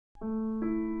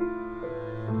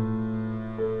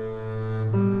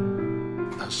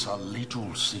There's a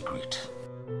little secret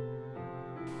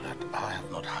that I have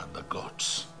not had the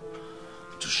guts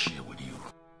to share with you.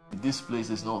 This place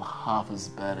is not half as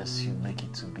bad as you make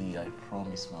it to be, I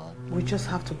promise, man. We just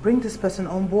have to bring this person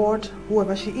on board,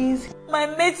 whoever she is. My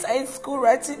mates are in school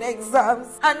writing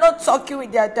exams and not talking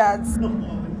with their dads.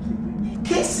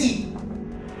 Casey!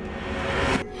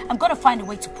 I'm gonna find a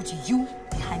way to put you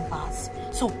behind bars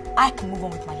so I can move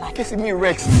on with my life. Casey, me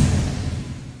Rex.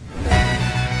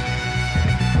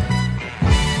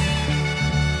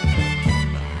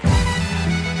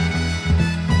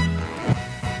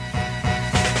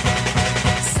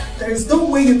 There is no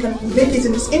way you can make it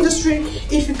in this industry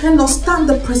if you cannot stand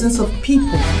the presence of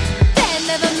people. That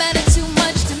never mattered too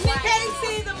much to me.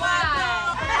 Casey the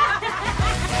model!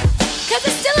 Cause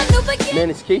it's still a new beginning. Man,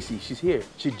 it's Casey. She's here.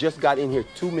 She just got in here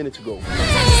 2 minutes ago.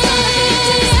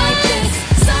 Take